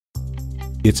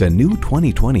It's a new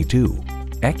 2022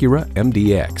 Acura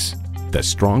MDX. The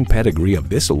strong pedigree of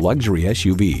this luxury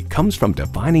SUV comes from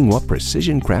defining what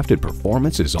precision-crafted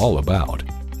performance is all about.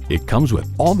 It comes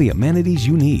with all the amenities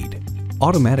you need: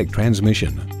 automatic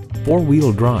transmission,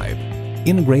 four-wheel drive,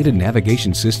 integrated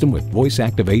navigation system with voice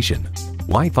activation,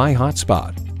 Wi-Fi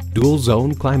hotspot,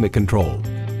 dual-zone climate control,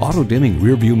 auto-dimming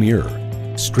rearview mirror,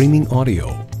 streaming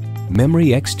audio,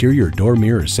 memory exterior door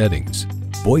mirror settings,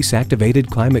 voice-activated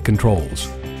climate controls,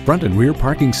 front and rear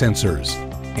parking sensors,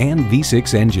 and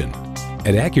V6 engine.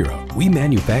 At Acura, we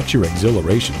manufacture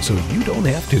exhilaration so you don't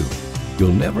have to.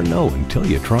 You'll never know until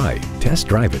you try. Test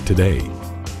drive it today.